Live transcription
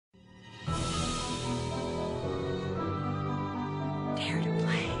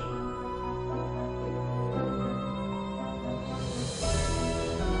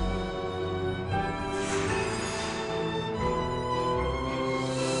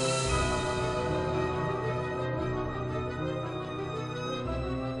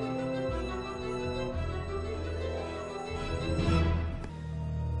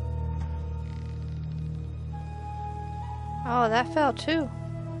that fell too.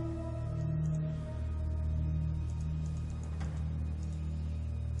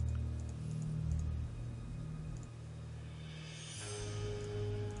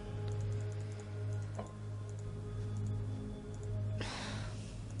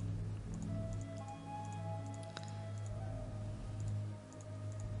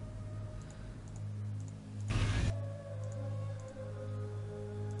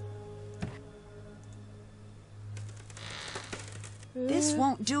 This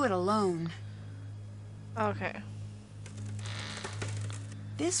won't do it alone. Okay.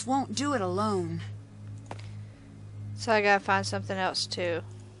 This won't do it alone. So I gotta find something else too.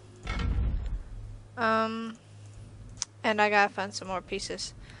 And I gotta find some more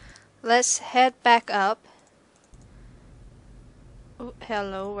pieces. Let's head back up. Oh,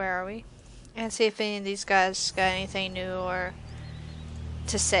 hello, where are we? And see if any of these guys got anything new or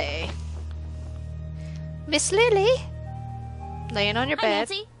to say. Miss Lily? Laying on your Hi, bed.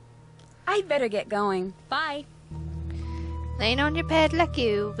 Nancy. I'd better get going. Bye. Laying on your bed like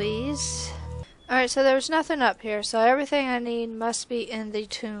you, please. Alright, so there's nothing up here, so everything I need must be in the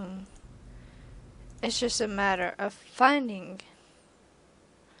tomb. It's just a matter of finding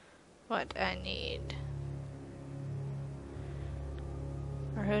what I need.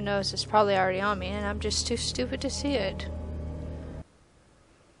 Or who knows, it's probably already on me and I'm just too stupid to see it.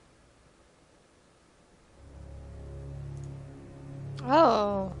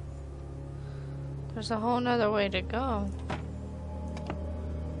 Oh, there's a whole nother way to go.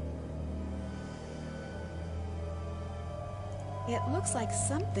 It looks like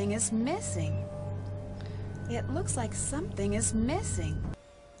something is missing. It looks like something is missing.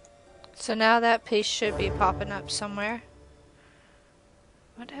 So now that piece should be popping up somewhere.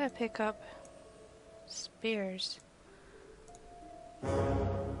 What did I pick up? Spears.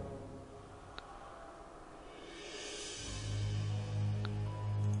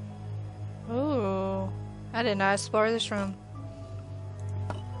 Ooh, I did not explore this room.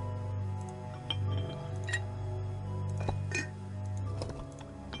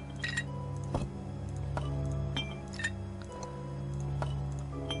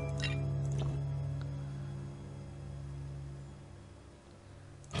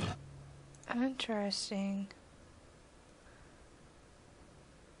 Interesting.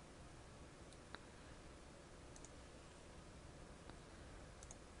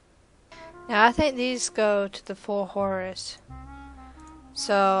 Now I think these go to the full Horus.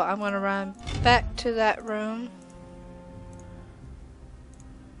 So I'm gonna run back to that room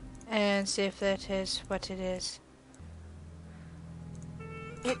and see if that is what it is.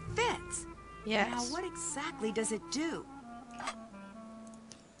 It fits. Yes. Now what exactly does it do?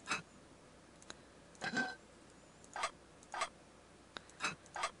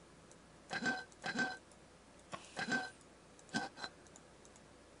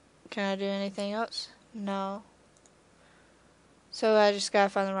 Can I do anything else? No. So I just gotta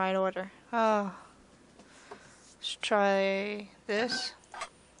find the right order. Oh. Let's try this.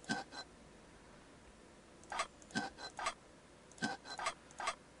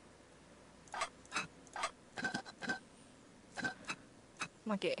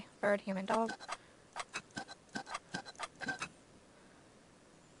 Monkey, bird, human, dog.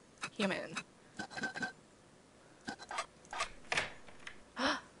 Human.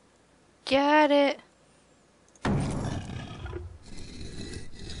 Got it.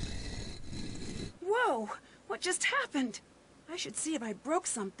 Whoa! What just happened? I should see if I broke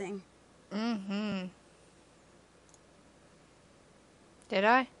something. Mm-hmm. Did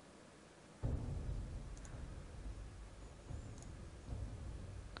I?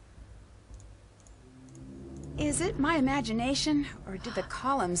 Is it my imagination, or did the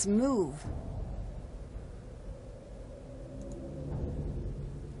columns move?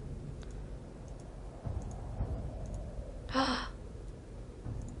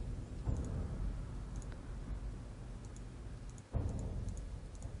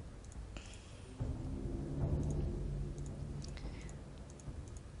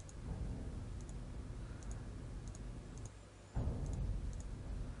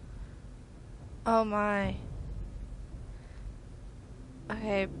 Oh my.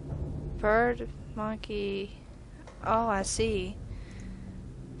 Okay, bird, monkey. Oh, I see.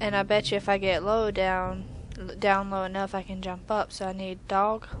 And I bet you if I get down low enough, I can jump up. So I need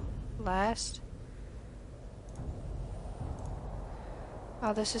dog last.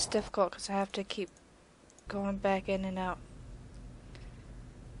 Oh, this is difficult because I have to keep going back in and out.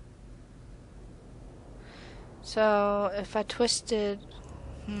 So if I twisted,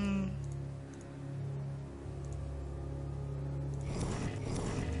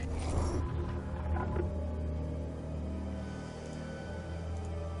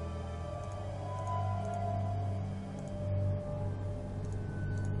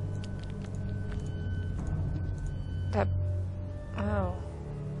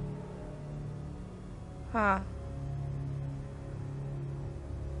 Huh.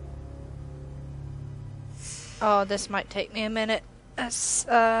 Oh, this might take me a minute. Is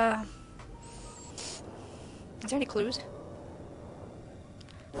there any clues?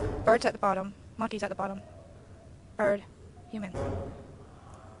 Bird's at the bottom. Monkey's at the bottom. Bird. Human.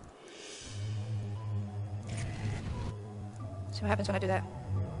 See what happens when I do that.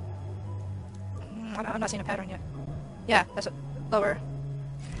 I'm not seeing a pattern yet. Yeah, that's a lower.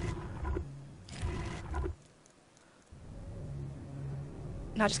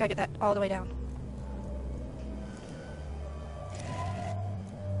 No, I just gotta get that all the way down.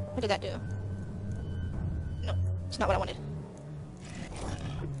 What did that do? No, it's not what I wanted.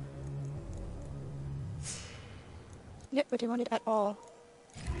 Yep, what I wanted at all.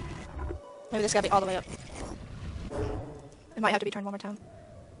 Maybe this gotta be all the way up. It might have to be turned one more time.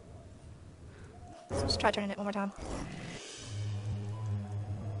 Let's try turning it one more time.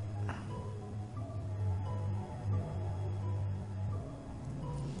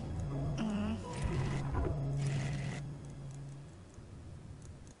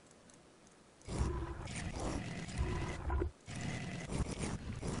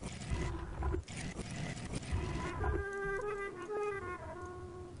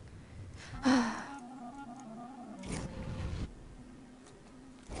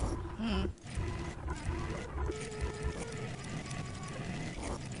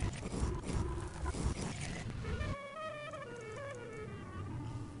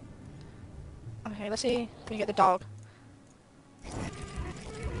 Okay, let's see if we can get the dog. What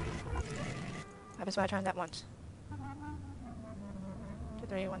happens when I turn that once? 2,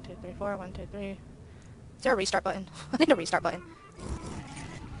 3, 1, 2, 3, 4, 1, 2, 3. Is there a restart button? I need a restart button.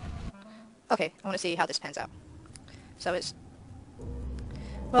 Okay, I want to see how this pans out. So it's...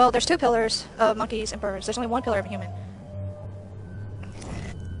 Well, there's 2 pillars of monkeys and birds. There's only 1 pillar of a human.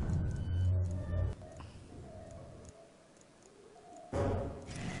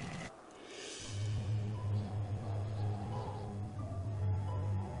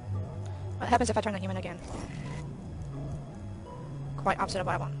 What happens if I turn the human again? Quite opposite of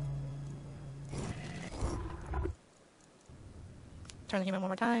what I want. Turn the human one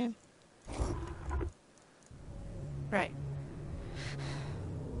more time. Right.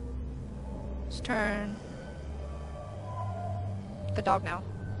 Let's turn the dog now.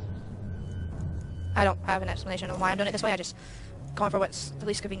 I don't have an explanation of why I'm doing it this way. I just going for what's the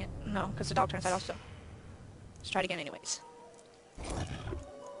least convenient. No, because the dog turns that off, so let's try it again anyways.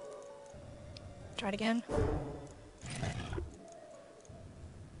 Try it again.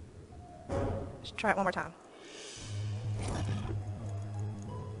 Let's try it one more time.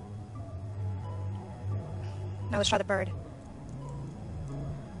 Now let's try the bird.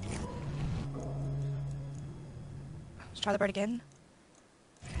 Let's try the bird again.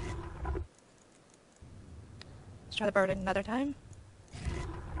 Let's try the bird another time.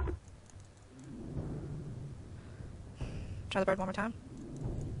 Try the bird one more time.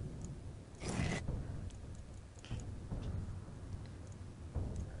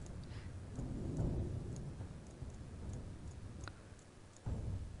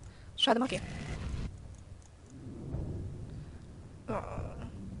 Let's try the monkey.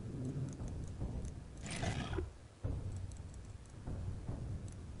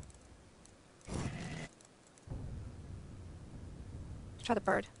 Let's try the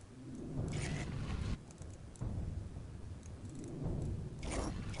bird.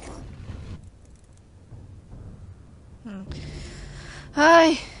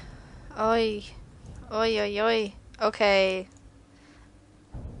 Hi. Oi. Oi, oi, oi. Okay.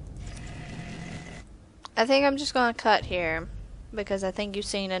 I think I'm just gonna cut here, because I think you've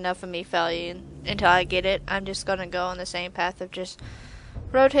seen enough of me failing until I get it. I'm just gonna go on the same path of just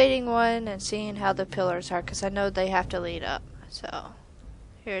rotating one and seeing how the pillars are, because I know they have to lead up. So,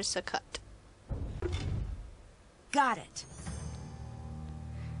 here's the cut. Got it.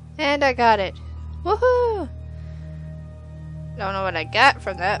 And I got it. Woohoo! Don't know what I got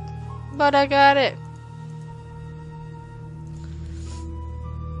from that, but I got it.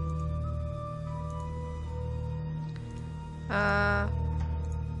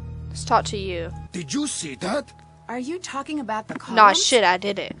 Let's talk to you. Did you see that? Are you talking about the columns? Nah, shit, I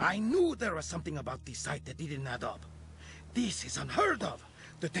did it. I knew there was something about this site that didn't add up. This is unheard of.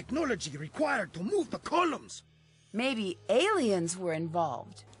 The technology required to move the columns. Maybe aliens were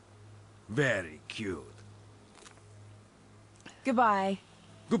involved. Very cute. Goodbye.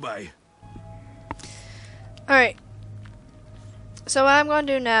 Goodbye. Alright. So what I'm going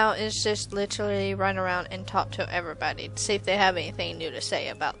to do now is just literally run around and talk to everybody to see if they have anything new to say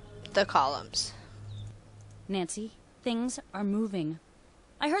about the columns. Nancy, things are moving.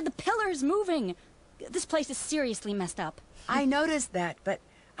 I heard the pillars moving. This place is seriously messed up. I noticed that, but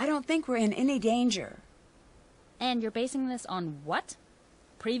I don't think we're in any danger. And you're basing this on what?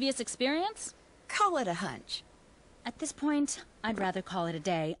 Previous experience? Call it a hunch. At this point, I'd rather call it a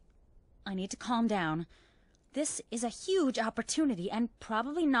day. I need to calm down. This is a huge opportunity and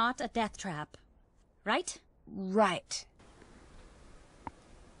probably not a death trap. Right? Right.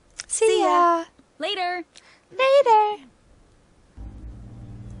 See ya. Later! Later.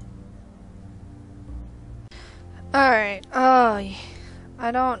 Alright. Oh,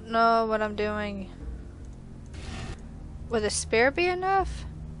 I don't know what I'm doing. Would a spear be enough?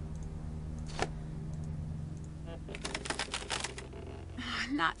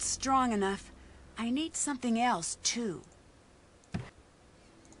 Not strong enough. I need something else, too.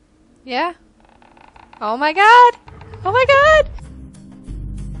 Yeah? Oh my god! Oh my god!